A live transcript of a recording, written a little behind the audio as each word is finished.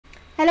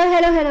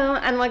Hello,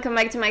 and welcome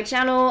back to my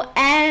channel.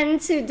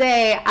 And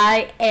today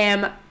I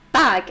am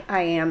back.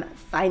 I am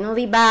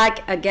finally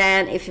back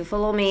again. If you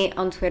follow me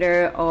on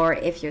Twitter or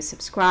if you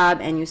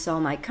subscribe and you saw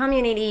my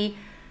community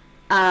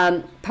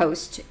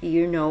post,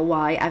 you know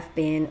why I've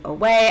been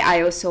away.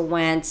 I also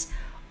went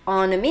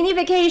on a mini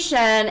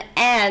vacation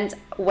and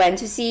went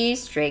to see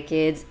Stray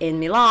Kids in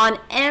Milan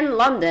and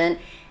London.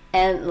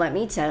 And let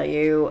me tell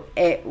you,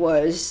 it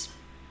was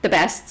the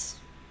best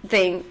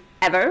thing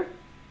ever.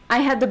 I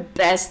had the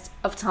best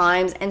of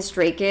times, and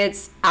Stray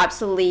Kids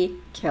absolutely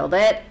killed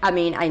it. I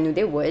mean, I knew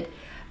they would,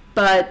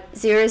 but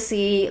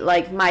seriously,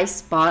 like, my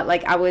spot,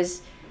 like, I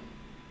was,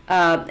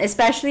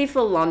 especially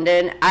for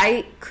London,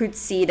 I could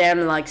see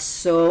them, like,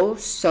 so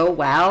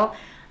well,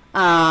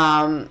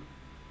 and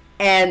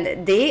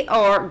they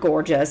are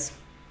gorgeous.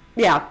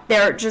 Yeah,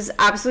 they're just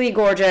absolutely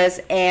gorgeous,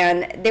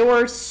 and they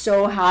were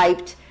so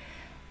hyped,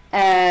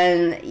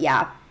 and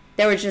yeah,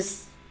 they were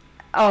just,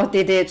 oh,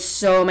 they did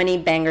so many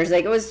bangers.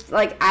 Like, it was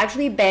like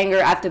actually banger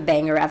after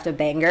banger after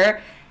banger.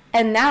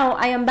 And now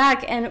I am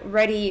back and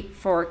ready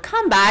for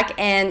comeback.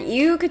 And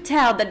you could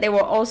tell that they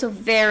were also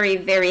very,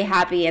 very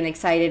happy and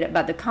excited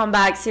about the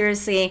comeback.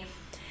 Seriously,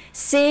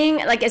 seeing,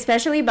 like,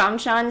 especially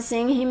Bangchan,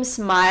 seeing him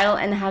smile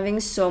and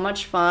having so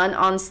much fun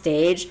on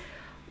stage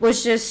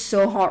was just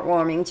so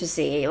heartwarming to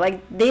see.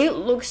 Like, they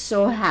look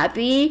so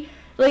happy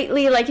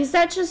lately. Like, is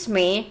that just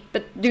me?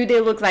 But do they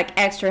look like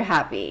extra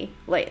happy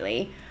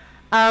lately?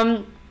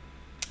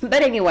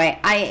 But anyway,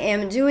 I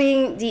am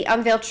doing the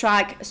UNVEIL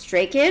track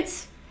Stray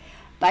Kids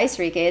by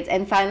Stray Kids,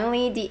 and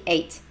finally the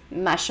 8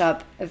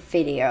 mashup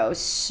video.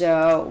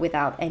 So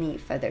without any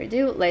further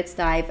ado, let's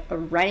dive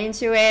right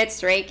into it.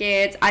 Stray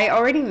Kids, I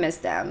already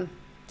missed them,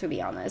 to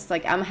be honest.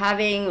 Like, I'm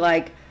having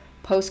like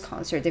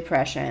post-concert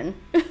depression.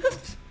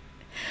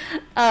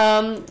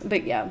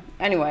 But yeah,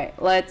 anyway,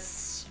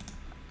 let's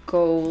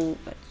go.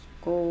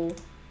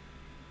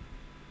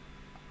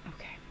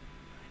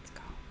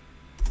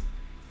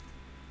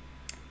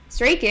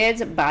 Stray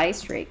Kids by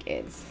Stray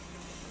Kids.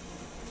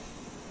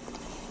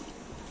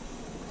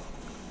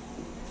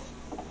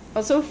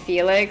 Also,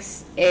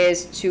 Felix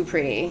is too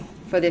pretty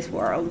for this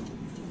world.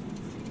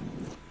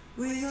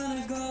 We're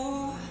gonna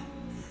go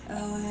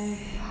away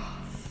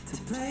to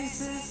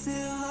places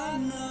still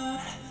unknown.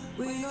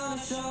 We're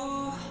gonna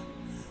show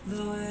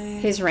the way.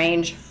 His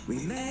range. We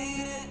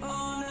made it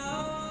on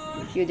our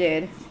own. You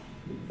did.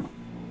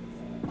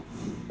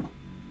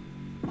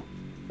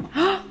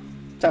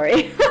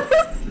 Sorry.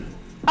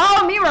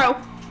 Oh,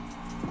 Miro!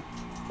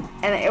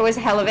 And it was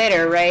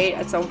Elevator, right?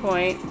 At some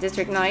point.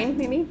 District 9,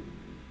 maybe?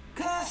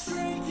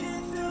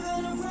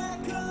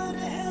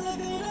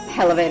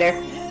 Elevator.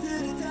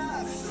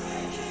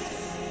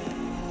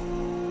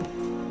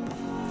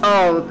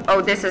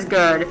 Oh, this is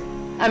good.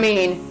 I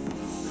mean,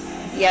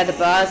 yeah, the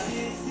bus.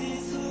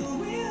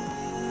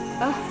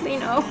 Oh,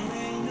 Lino.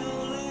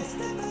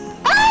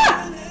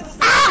 Ah!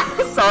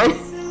 Sorry.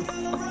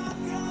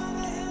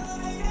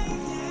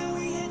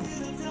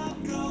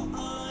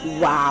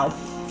 Wow.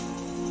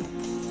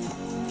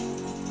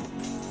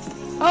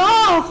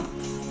 Oh!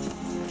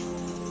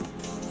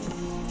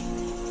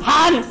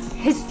 Han!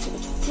 His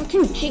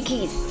freaking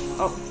cheekies.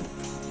 Oh.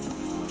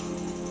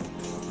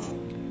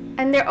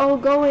 And they're all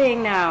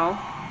going now.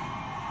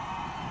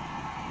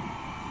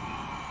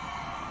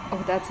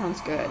 Oh, that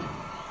sounds good.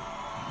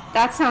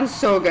 That sounds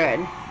so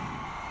good.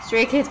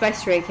 Stray Kids by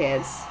Stray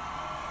Kids.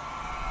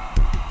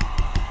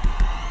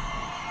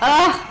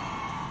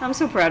 Ah! I'm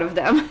so proud of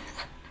them.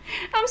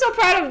 I'm so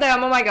proud of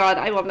them. Oh my god,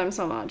 I love them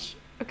so much.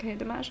 Okay,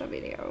 the mashup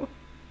video.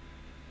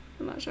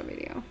 The mashup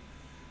video.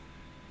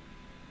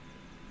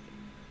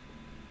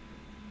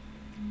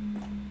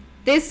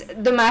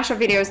 The mashup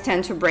videos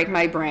tend to break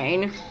my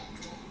brain.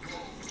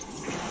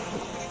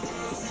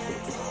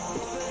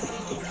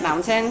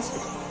 Mountains.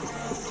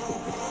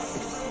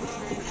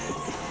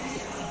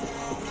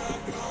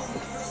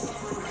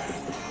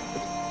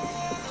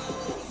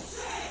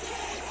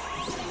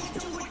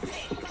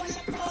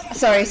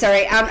 Sorry.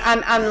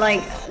 I'm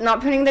like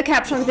not putting the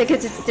captions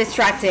because it's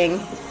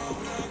distracting.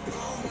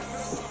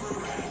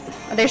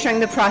 Are they showing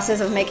the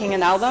process of making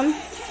an album?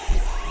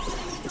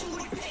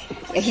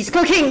 Yeah, he's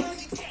cooking.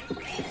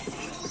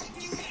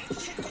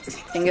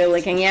 Finger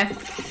licking, yeah.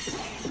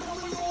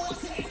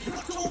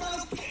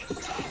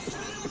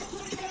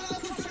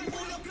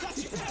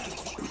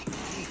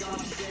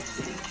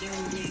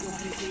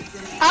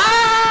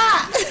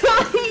 Ah!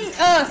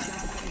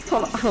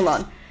 Hold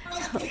on.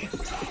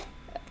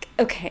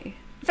 Okay,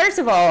 first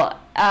of all,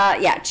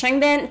 yeah,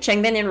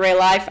 Changbin in real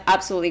life,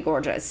 absolutely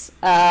gorgeous.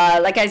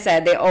 Like I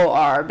said, they all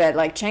are, but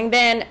like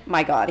Changbin,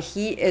 my god,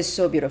 he is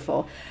so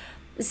beautiful.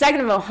 Second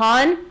of all,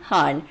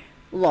 Han,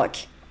 look,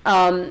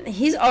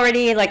 he's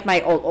already like my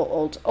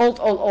old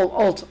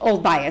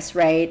bias,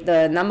 right?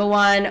 The number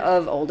one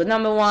of all the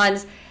number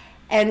ones,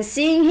 and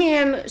seeing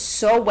him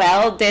so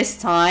well this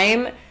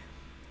time,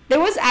 there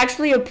was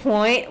actually a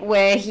point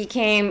where he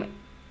came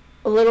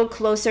a little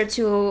closer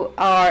to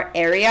our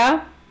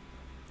area,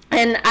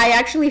 and I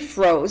actually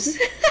froze.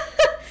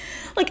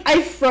 like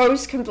I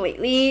froze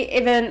completely.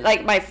 Even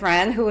like my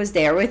friend who was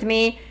there with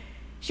me,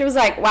 she was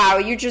like, wow,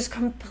 you just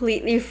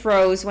completely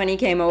froze when he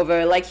came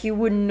over. Like you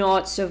would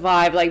not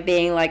survive like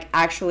being like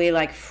actually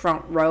like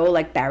front row,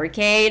 like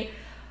barricade,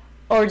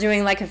 or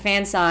doing like a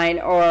fan sign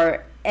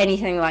or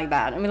anything like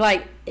that. I mean,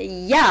 like,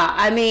 yeah,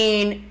 I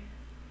mean,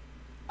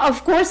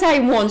 of course I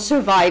won't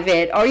survive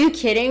it. Are you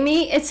kidding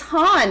me? It's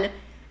Han.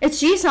 It's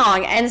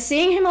Ji-sung. And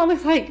seeing him, I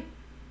was like,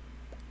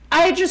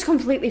 I just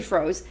completely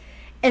froze.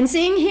 And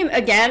seeing him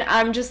again,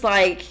 I'm just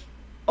like,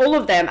 all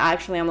of them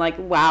actually, I'm like,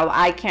 wow,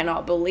 I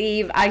cannot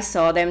believe I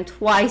saw them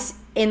twice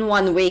in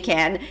one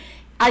weekend.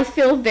 I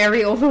feel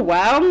very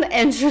overwhelmed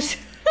and just,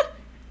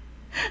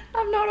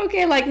 I'm not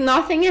okay. Like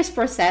nothing is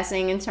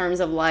processing in terms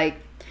of like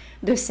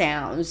the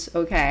sounds,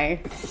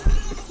 okay?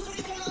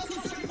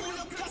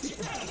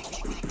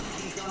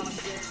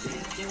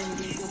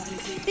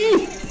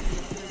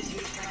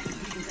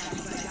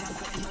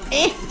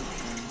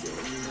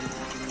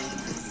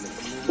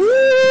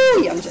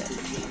 Ooh, Yeonjin.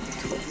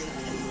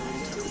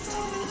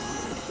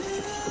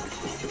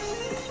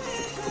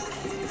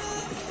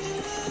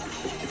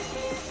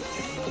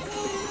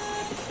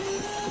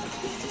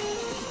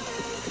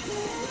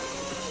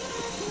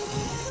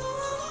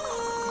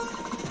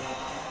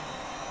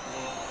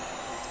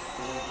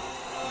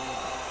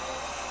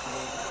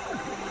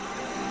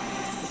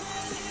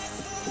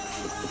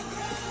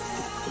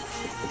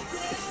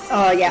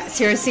 Oh yeah,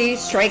 seriously,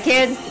 Stray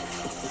Kid?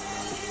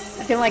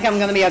 I feel like I'm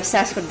gonna be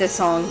obsessed with this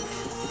song.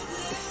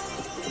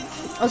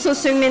 Also,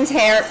 Seungmin's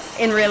hair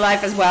in real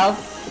life as well.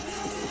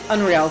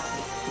 Unreal.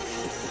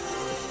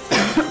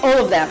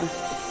 All of them.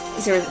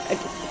 Seriously.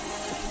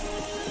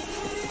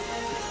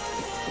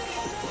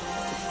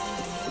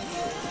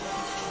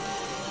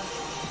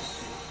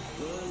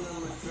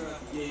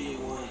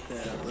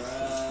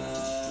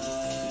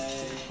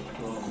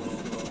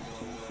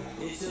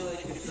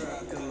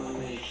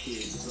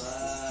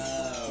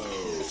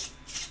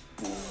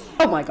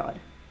 Oh my god.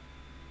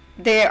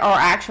 They are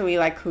actually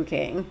like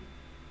cooking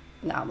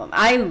an album.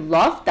 I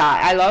love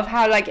that. I love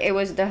how like it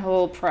was the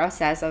whole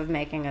process of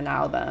making an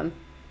album.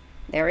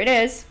 There it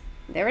is.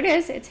 There it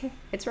is.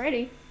 It's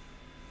ready.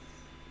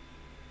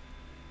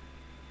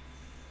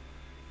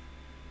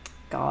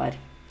 God,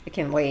 I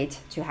can't wait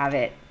to have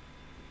it.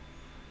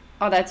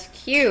 Oh, that's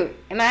cute.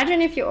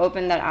 Imagine if you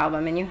opened that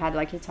album and you had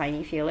like a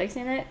tiny Felix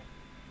in it.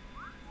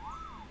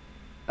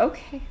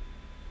 Okay.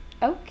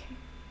 Okay.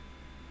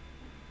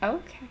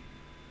 Okay.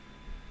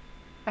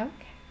 Okay.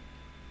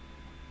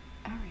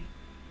 All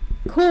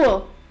right.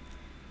 Cool.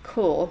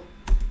 Cool.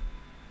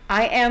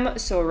 I am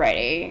so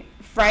ready.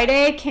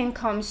 Friday can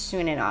come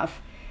soon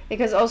enough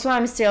because also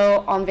I'm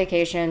still on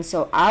vacation,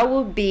 so I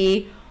will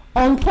be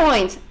on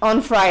point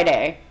on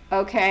Friday.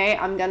 Okay,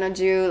 I'm gonna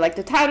do like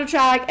the title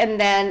track and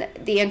then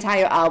the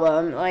entire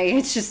album. Like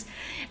it's just,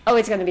 oh,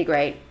 it's gonna be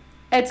great.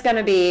 It's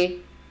gonna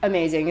be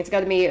amazing. It's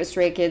gonna be a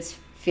Stray Kids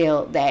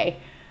field day.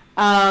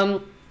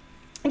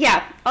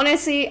 Yeah,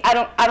 honestly,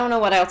 I don't know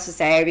what else to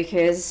say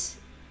because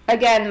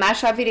again,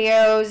 mashup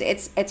videos,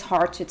 it's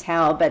hard to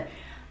tell, but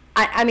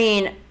I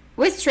mean,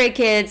 with Stray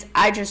Kids,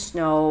 I just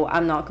know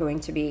I'm not going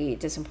to be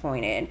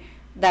disappointed,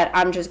 that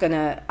I'm just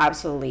gonna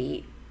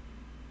absolutely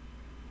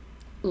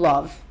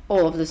love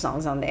all of the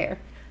songs on there.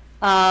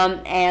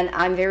 And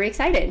I'm very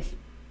excited.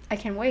 I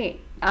can't wait.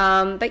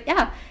 But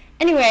yeah,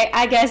 anyway,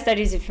 I guess that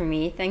is it for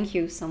me. Thank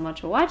you so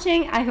much for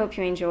watching. I hope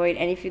you enjoyed.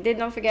 And if you did,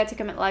 don't forget to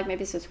comment, like,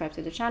 maybe subscribe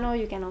to the channel.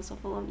 You can also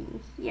follow me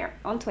here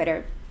on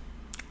Twitter.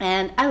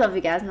 And I love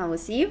you guys, and I will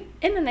see you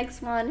in the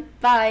next one.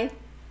 Bye.